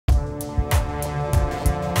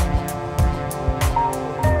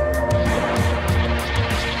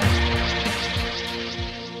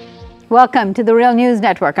Welcome to the Real News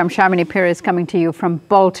Network. I'm Shamini Perez coming to you from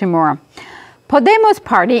Baltimore. Podemos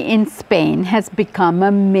party in Spain has become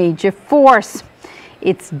a major force.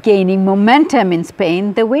 It's gaining momentum in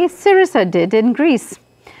Spain the way Syriza did in Greece.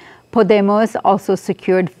 Podemos also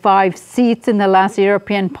secured 5 seats in the last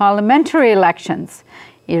European parliamentary elections.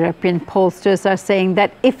 European pollsters are saying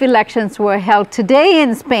that if elections were held today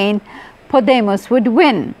in Spain, Podemos would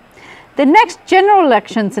win. The next general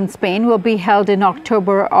elections in Spain will be held in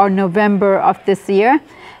October or November of this year,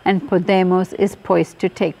 and Podemos is poised to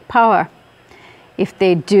take power. If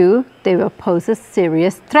they do, they will pose a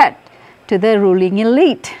serious threat to the ruling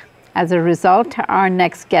elite. As a result, our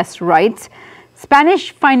next guest writes,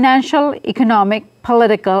 Spanish financial, economic,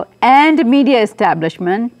 political, and media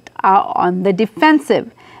establishment are on the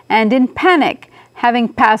defensive and in panic, having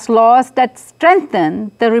passed laws that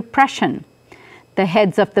strengthen the repression. The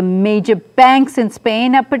heads of the major banks in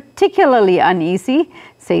Spain are particularly uneasy,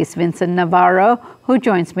 says Vicente Navarro, who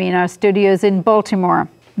joins me in our studios in Baltimore.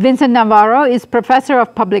 Vicente Navarro is professor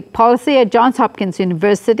of public policy at Johns Hopkins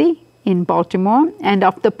University in Baltimore and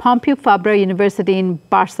of the Pompeu Fabra University in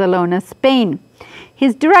Barcelona, Spain.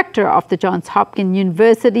 He's director of the Johns Hopkins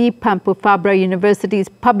University, Pompeu Fabra University's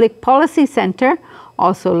Public Policy Center,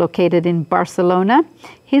 also located in Barcelona.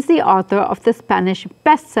 He's the author of the Spanish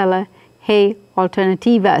bestseller, Hey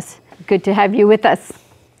Alternativas. Good to have you with us.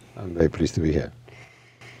 I'm very pleased to be here.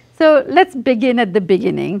 So let's begin at the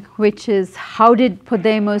beginning, which is how did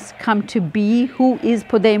Podemos come to be? Who is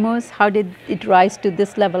Podemos? How did it rise to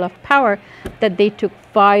this level of power that they took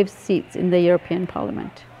 5 seats in the European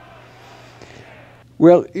Parliament?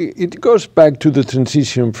 Well, it goes back to the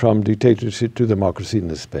transition from dictatorship to democracy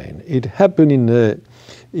in Spain. It happened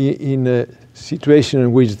in a situation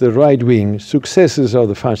in which the right wing, successors of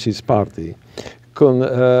the fascist party,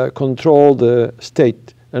 controlled the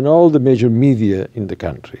state and all the major media in the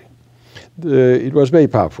country. It was very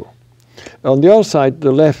powerful. On the other side,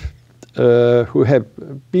 the left, who have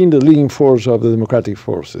been the leading force of the democratic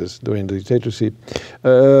forces during the dictatorship,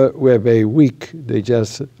 were very weak. They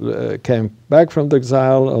just came back from the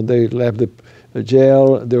exile, or they left the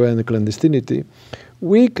jail, they were in the clandestinity.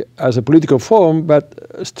 Weak as a political form, but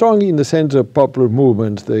strong in the sense of popular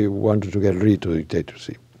movements. They wanted to get rid of the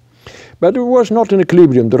dictatorship. But it was not an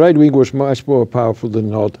equilibrium. The right wing was much more powerful than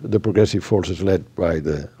not the progressive forces led by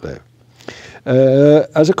the left.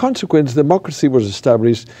 As a consequence, democracy was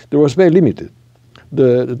established. There was very limited.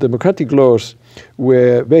 The democratic laws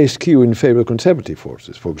were very skewed in favor of conservative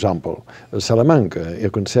forces. For example, Salamanca, a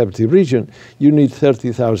conservative region, you need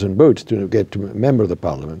 30,000 votes to get to a member of the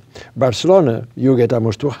parliament. Barcelona, you get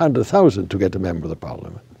almost 200,000 to get a member of the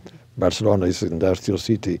parliament. Barcelona is an industrial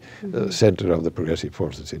city, center of the progressive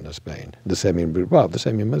forces in Spain. The same in Bilbao, the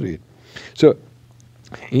same in Madrid. So,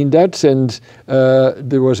 in that sense,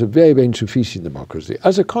 there was a very, very insufficient democracy.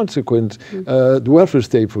 As a consequence, the welfare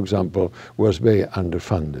state, for example, was very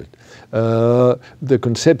underfunded. The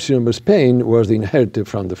conception of Spain was inherited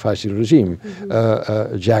from the fascist regime,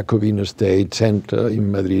 a Jacobin state, center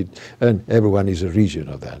in Madrid, and everyone is a region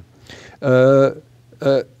of that.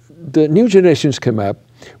 The new generations came up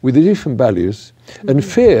with the different values and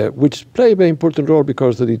fear, which played a very important role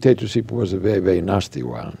because the dictatorship was a very, very nasty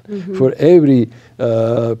one. For every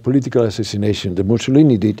political assassination that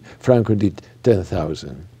Mussolini did, Franco did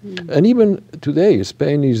 10,000. And even today,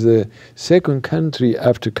 Spain is the second country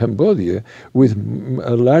after Cambodia with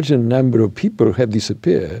a larger number of people who have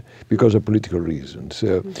disappeared because of political reasons.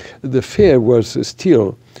 So the fear was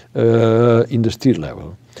still in the street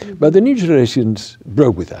level. But the new generations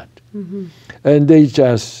broke with that. And they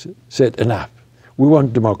just said, enough, we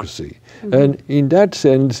want democracy. And in that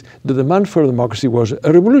sense, the demand for democracy was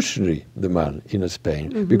a revolutionary demand in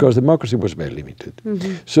Spain, because democracy was very limited.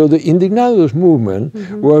 So the Indignados movement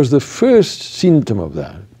was the first symptom of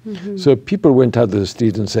that. So people went out to the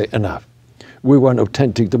street and said, enough, we want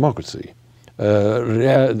authentic democracy.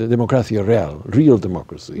 Democracia real, real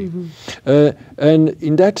democracy. And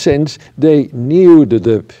in that sense, they knew that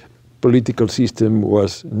the political system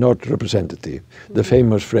was not representative. The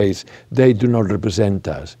famous phrase, they do not represent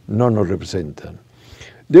us, none not represent them.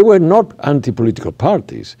 They were not anti-political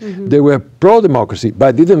parties. They were pro-democracy,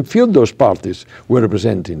 but didn't feel those parties were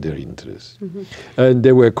representing their interests. And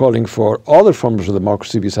they were calling for other forms of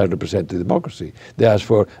democracy besides representative democracy. They asked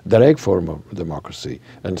for direct form of democracy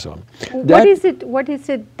and so on. What is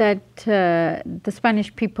it that the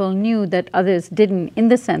Spanish people knew that others didn't, in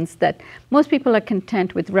the sense that most people are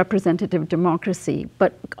content with representative democracy,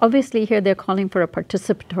 but obviously here they're calling for a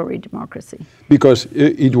participatory democracy? Because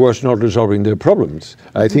it was not resolving their problems.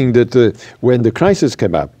 I think that when the crisis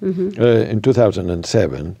came up in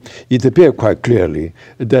 2007, it appeared quite clearly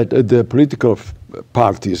that the political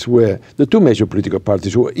parties were, the two major political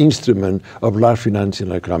parties were instrument of large financial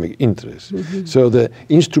and economic interests. So the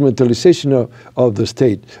instrumentalization of the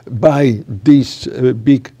state by these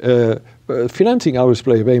big financing always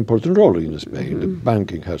play a very important role in Spain. The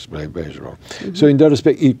banking has played a major role. So in that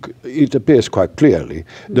respect, it appears quite clearly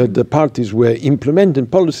that the parties were implementing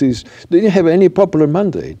policies. They didn't have any popular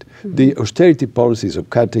mandate. The austerity policies of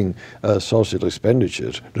cutting social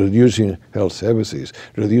expenditures, reducing health services,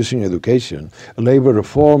 reducing education, labor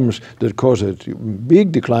reforms that caused a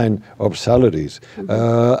big decline of salaries,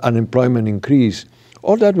 unemployment increase.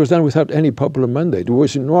 All that was done without any popular mandate. It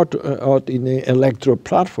was not in the electoral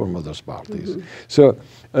platform of those parties. So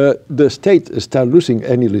the state started losing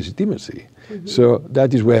any legitimacy. So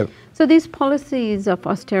that is where... So these policies of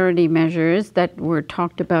austerity measures that were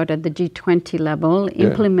talked about at the G20 level,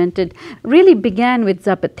 implemented, really began with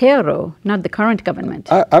Zapatero, not the current government.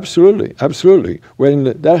 Absolutely, absolutely.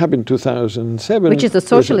 When that happened in 2007... Which is a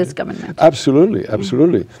socialist government. Absolutely,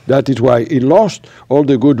 absolutely. That is why it lost all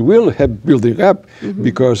the goodwill it had building up,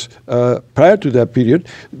 because prior to that period,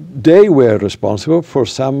 they were responsible for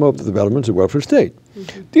some of the developments of the welfare state.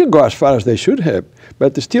 Didn't go as far as they should have,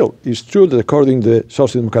 but still, it's true that according to the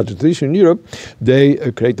social democratic tradition in Europe, they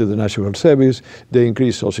created the National Health Service, they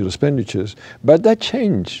increased social expenditures. But that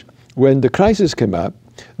changed. When the crisis came up,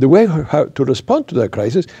 the way how to respond to that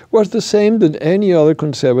crisis was the same than any other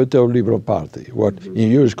conservative or liberal party, what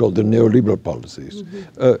in Europe is called the neoliberal policies.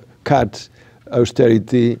 Cuts,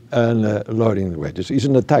 austerity, and lowering wages. It's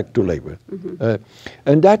an attack to labor.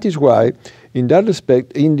 And that is why, in that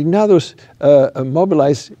respect, indignados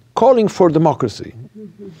mobilized calling for democracy.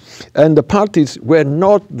 And the parties were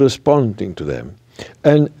not responding to them.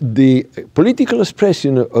 And the political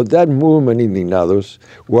expression of that movement, indignados,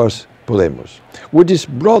 was Podemos, which is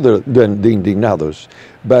broader than the indignados,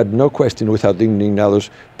 but no question, without the indignados,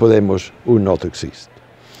 Podemos would not exist.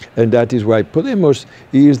 And that is why Podemos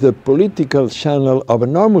is the political channel of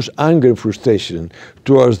enormous anger and frustration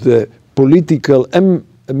towards the political and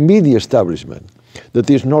media establishment that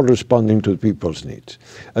is not responding to the people's needs.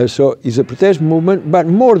 So it's a protest movement, but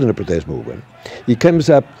more than a protest movement. It comes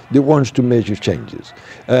up that wants to measure changes,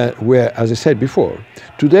 where, as I said before,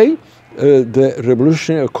 today the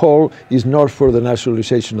revolutionary call is not for the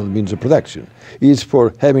nationalization of the means of production. It's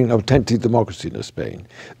for having authentic democracy in Spain.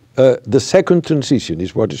 The second transition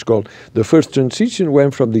is what is called, the first transition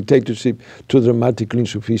went from dictatorship to dramatically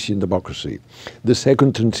insufficient democracy. The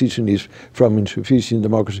second transition is from insufficient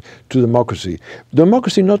democracy to democracy.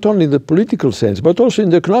 Democracy not only in the political sense, but also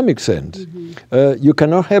in the economic sense. You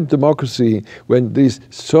cannot have democracy when there's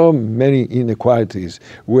so many inequalities,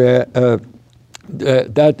 where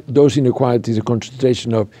those inequalities, the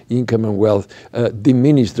concentration of income and wealth,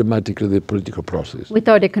 diminish dramatically the political process.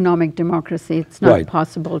 Without economic democracy, it's not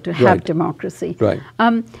possible to have democracy.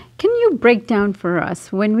 Can you break down for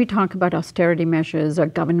us, when we talk about austerity measures or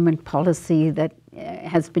government policy that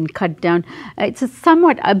has been cut down, it's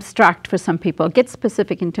somewhat abstract for some people. Get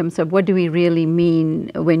specific in terms of what do we really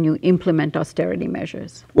mean when you implement austerity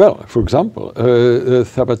measures? Well, for example,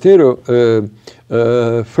 Zapatero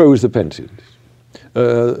froze the pensions.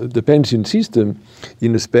 The pension system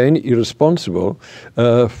in Spain is responsible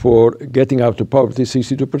for getting out of poverty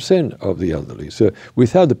 62% of the elderly. So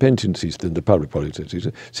without the pension system, the public policy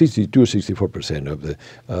system, 62-64% of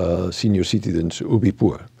the senior citizens will be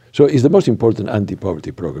poor. So it's the most important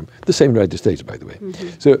anti-poverty program. The same in the United States, by the way.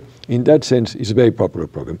 So in that sense, it's a very popular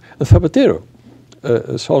program. And Zapatero,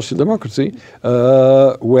 social democracy,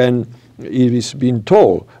 when it is being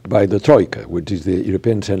told by the Troika, which is the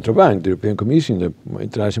European Central Bank, the European Commission, the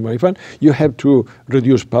International Monetary Fund, you have to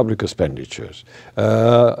reduce public expenditures.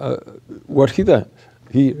 What he does,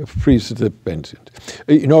 he freezes the pensions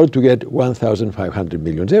in order to get 1,500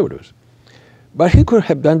 million euros. But he could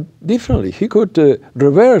have done differently. He could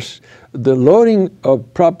reverse the lowering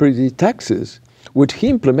of property taxes, which he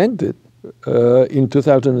implemented in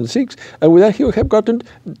 2006, and with that he would have gotten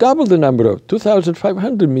double the number of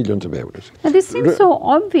 2,500 million euros. Now this seems so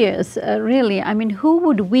obvious, really. I mean, who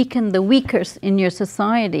would weaken the weakest in your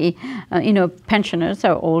society? Pensioners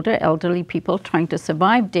are older, elderly people trying to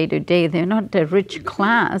survive day to day. They're not the rich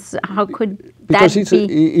class. How could because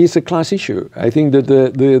it's a class issue. I think that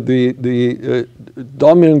the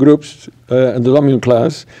dominant groups and the dominant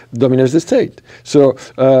class dominates the state. So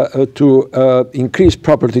to increase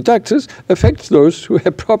property taxes affects those who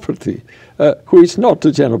have property, who is not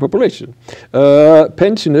the general population.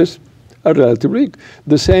 Pensioners are relatively weak.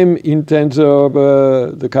 The same in terms of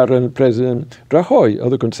the current President Rajoy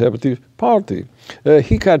of the Conservative Party.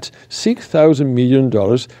 He cut $6,000 million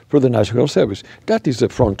for the National Health Service. That is a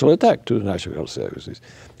frontal attack to the National Health Services.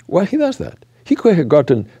 Why he does that? He could have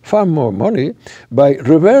gotten far more money by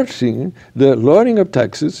reversing the lowering of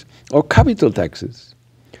taxes or capital taxes.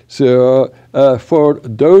 So for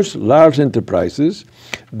those large enterprises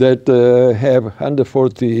that have under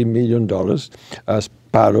 $40 million as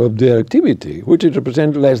part of their activity, which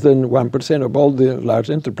represents less than 1% of all the large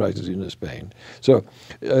enterprises in Spain. So,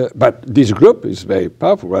 but this group is very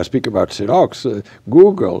powerful. I speak about Xerox,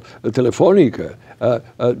 Google, Telefonica.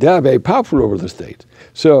 They are very powerful over the state.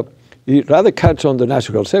 So it rather cuts on the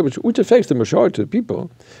national service, which affects the majority of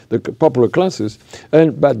people, the popular classes,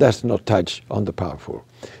 but does not touch on the powerful.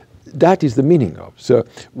 That is the meaning of. So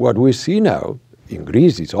what we see now, in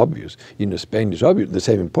Greece it's obvious, in Spain it's obvious, the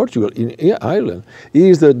same in Portugal, in Ireland,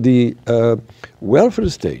 is that the welfare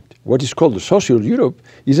state, what is called the social Europe,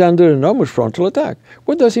 is under enormous frontal attack.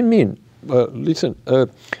 What does it mean? Listen,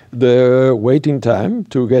 the waiting time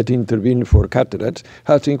to get intervened for cataracts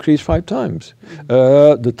has increased 5 times.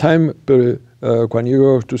 The time when you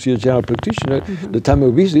go to see a general practitioner, the time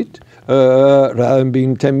of visit, rather than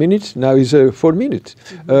being 10 minutes, now is 4 minutes.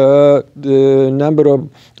 The number of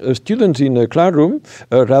students in a classroom,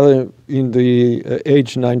 rather in the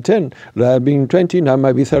age 9, 10, rather than being 20, now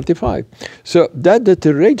might be 35. So that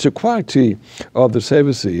deteriorates the quality of the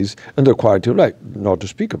services and the quality of life, not to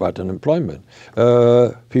speak about unemployment.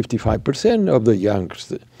 55% of the young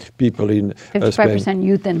people in 55%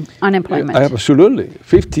 youth and unemployment. Absolutely,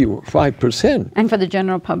 55%. And for the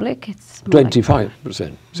general public, it's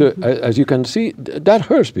 25%. So as you can see, that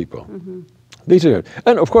hurts people.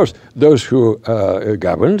 And of course, those who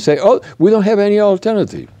govern say, "Oh, we don't have any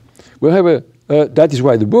alternative. We have a." That is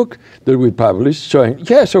why the book that we published showing,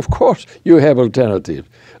 yes, of course, you have alternative.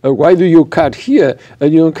 Why do you cut here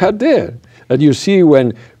and you don't cut there? And you see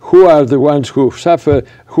who are the ones who suffer,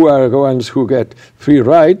 who are the ones who get free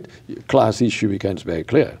ride, class issue becomes very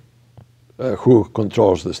clear. Who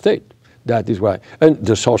controls the state? That is why. And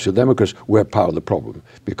the Social Democrats were part of the problem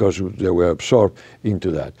because they were absorbed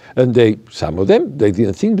into that. And some of them, they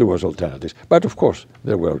didn't think there was alternatives. But of course,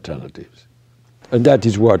 there were alternatives. And that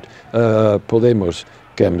is what Podemos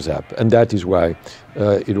comes up. And that is why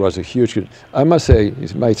it was a huge... I must say,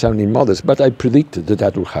 it might sound immodest, but I predicted that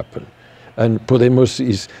that would happen. And Podemos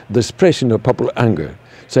is the expression of popular anger,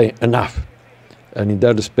 saying enough. And in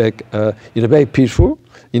that respect, in a very peaceful,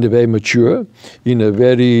 in a very mature, in a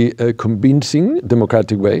very convincing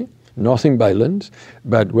democratic way, nothing violent,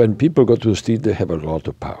 but when people go to the street, they have a lot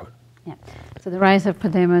of power. Yeah. So the rise of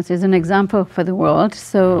Podemos is an example for the world.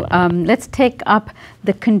 So let's take up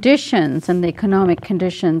the conditions and the economic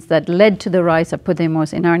conditions that led to the rise of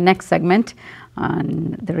Podemos in our next segment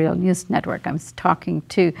on the Real News Network. I'm talking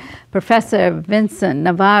to Professor Vicente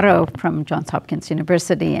Navarro from Johns Hopkins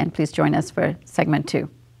University, and please join us for segment 2.